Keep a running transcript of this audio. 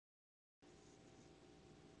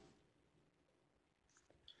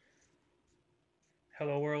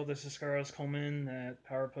Hello world, this is Carlos Coleman at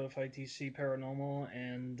Powerpuff ITC Paranormal,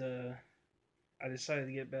 and I decided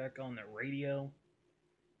to get back on the radio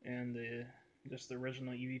and just the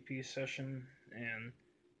original EVP session, and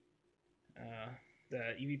uh,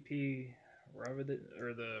 the EVP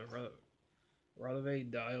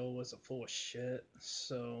Rodave dial was a full of shit,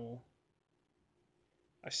 so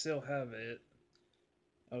I still have it.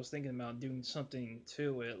 I was thinking about doing something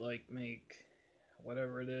to it, like make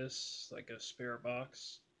whatever it is, like a spirit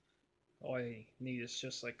box. All I need is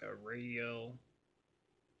just like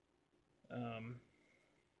um,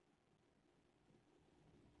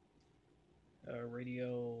 a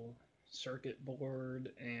radio circuit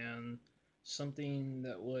board and something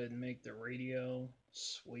that would make the radio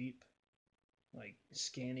sweep, like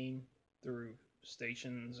scanning through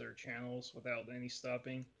stations or channels without any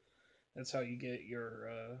stopping. That's how you get your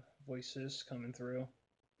voices coming through.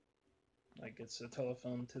 Like it's a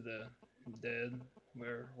telephone to the dead,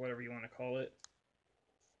 or whatever you want to call it.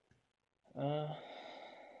 Uh,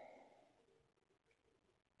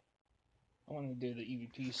 I want to do the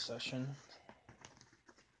EVP session,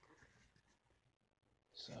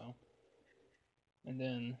 so and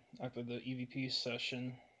then after the EVP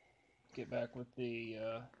session, get back with the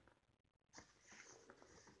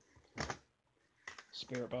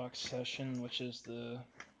Spirit Box session, which is the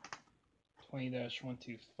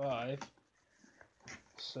 20-125.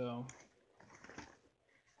 So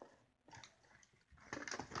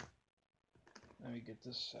let me get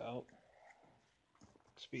this out.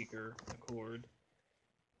 Speaker, record,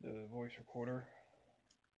 the voice recorder.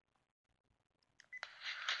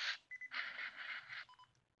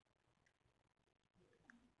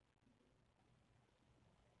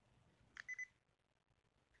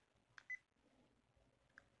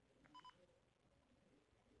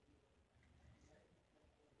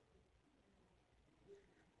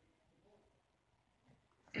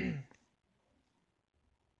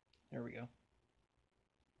 There we go.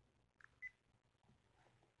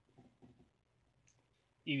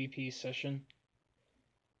 EVP session.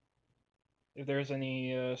 If there's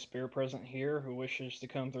any spirit present here who wishes to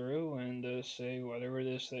come through and say whatever it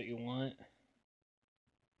is that you want,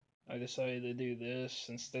 I decided to do this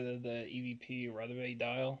instead of the EVP Radave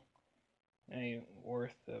dial. It ain't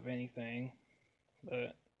worth of anything,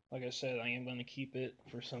 but like I said, I am going to keep it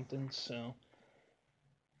for something. So,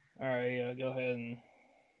 all right, go ahead and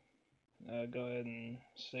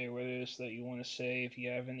say what it is that you want to say. If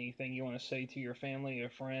you have anything you want to say to your family or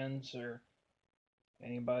friends or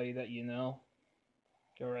anybody that you know,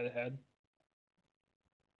 go right ahead.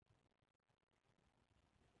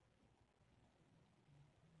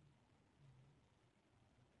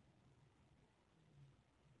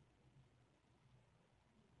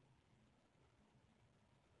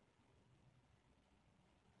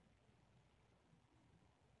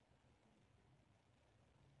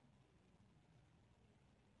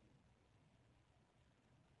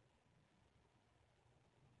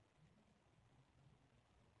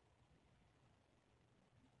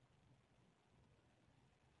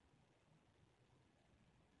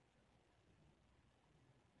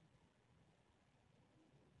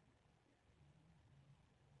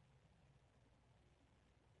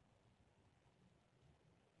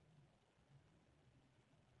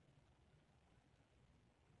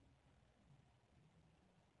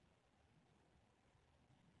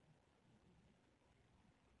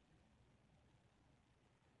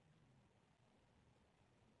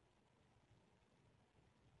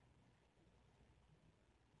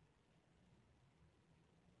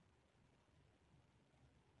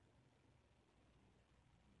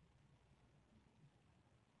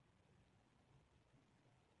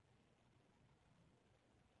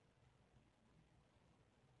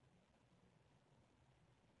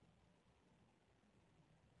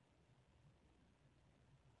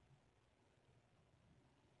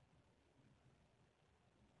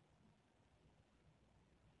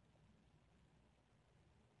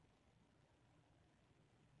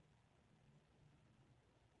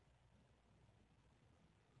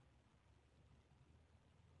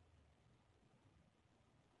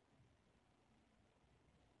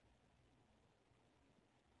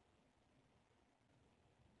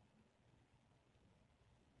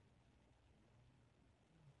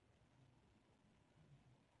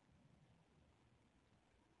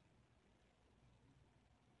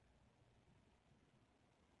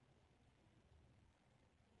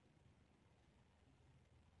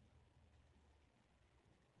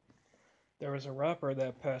 There was a rapper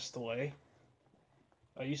that passed away.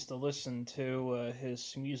 I used to listen to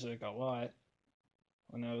his music a lot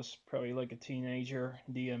when I was probably like a teenager.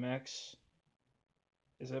 DMX.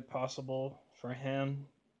 Is it possible for him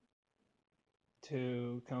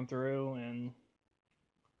to come through and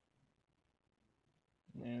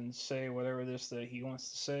say whatever it is that he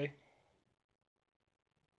wants to say.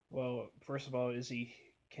 Well, first of all,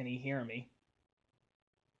 can he hear me?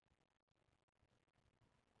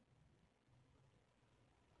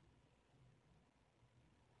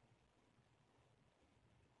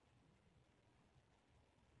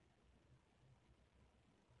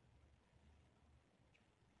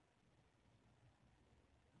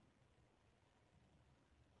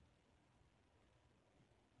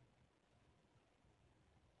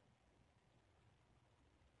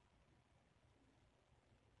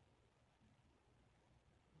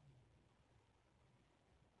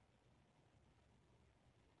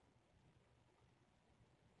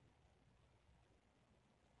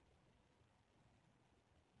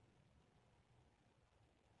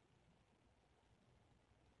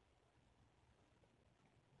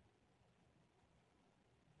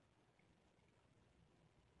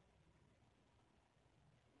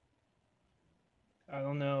 I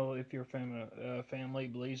don't know if your family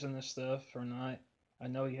believes in this stuff or not. I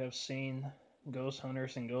know you have seen Ghost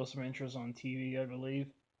Hunters and Ghost Adventures on TV, I believe.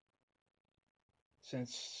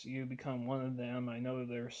 Since you become one of them, I know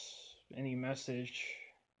there's any message.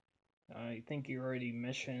 I think you already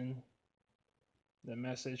mentioned the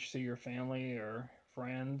message to your family or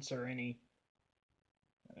friends or any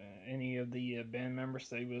of the band members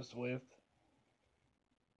that he was with,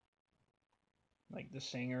 like the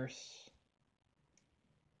singers.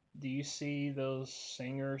 Do you see those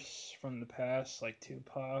singers from the past, like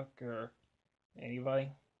Tupac or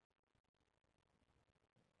anybody?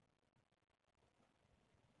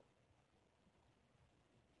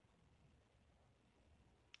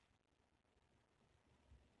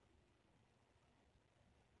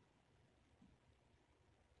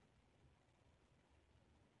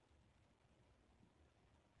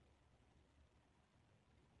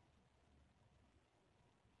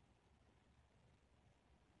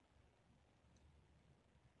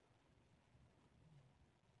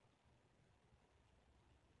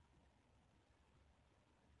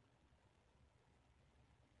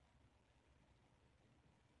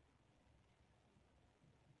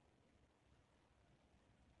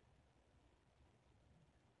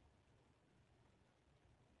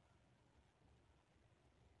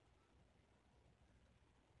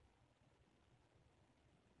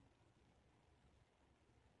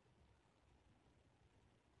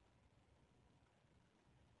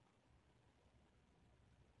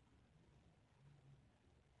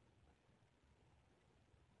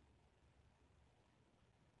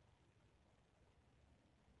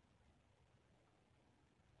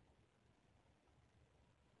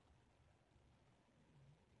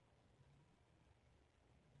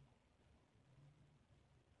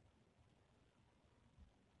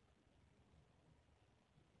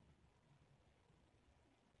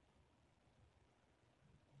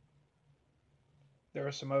 There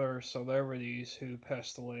are some other celebrities who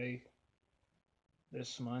passed away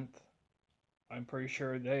this month. I'm pretty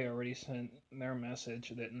sure they already sent their message,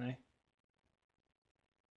 didn't they?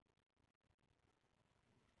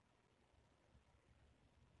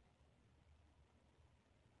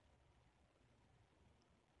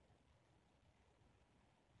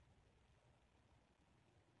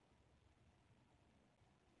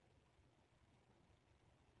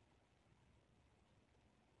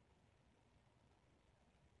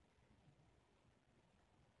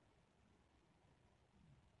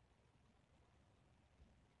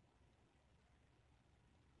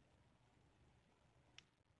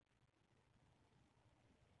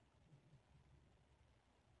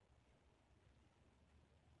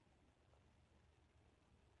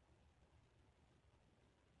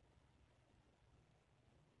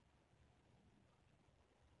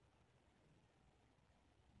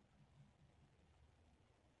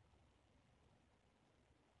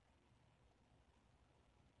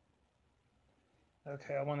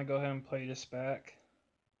 Okay, I want to go ahead and play this back.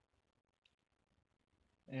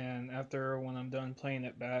 And after, when I'm done playing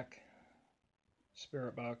it back,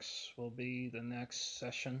 Spirit Box will be the next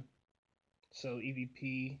session. So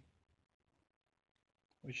EVP,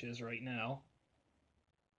 which is right now.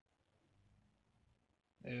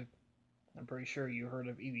 If, I'm pretty sure you heard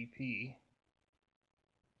of EVP.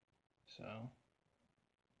 So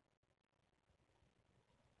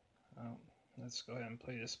um, let's go ahead and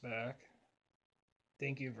play this back.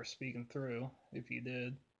 Thank you for speaking through, if you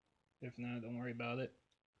did. If not, don't worry about it.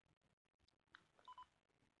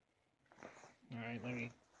 Alright, let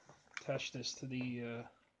me attach this to the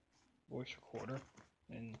voice recorder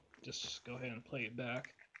and just go ahead and play it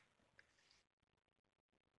back.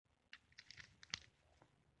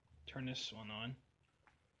 turn this one on.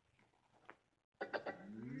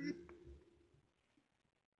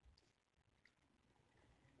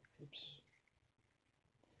 Oops.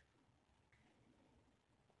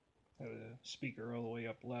 Have the speaker all the way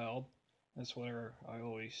up loud. That's what I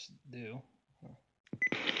always do.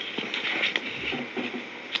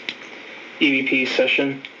 Evp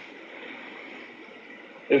Session.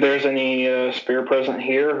 If there's any spirit present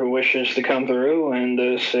here who wishes to come through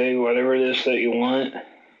and say whatever it is that you want,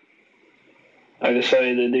 I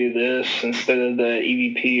decided to do this instead of the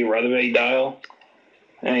EVP Rutherford dial.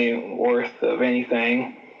 Ain't worth of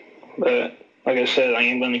anything, but like I said, I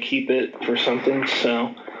am going to keep it for something.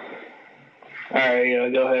 So,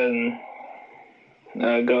 alright, go ahead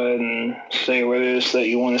and say what it is that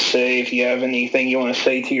you want to say. If you have anything you want to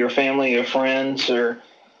say to your family or friends or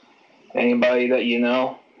anybody that you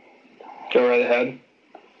know, go right ahead.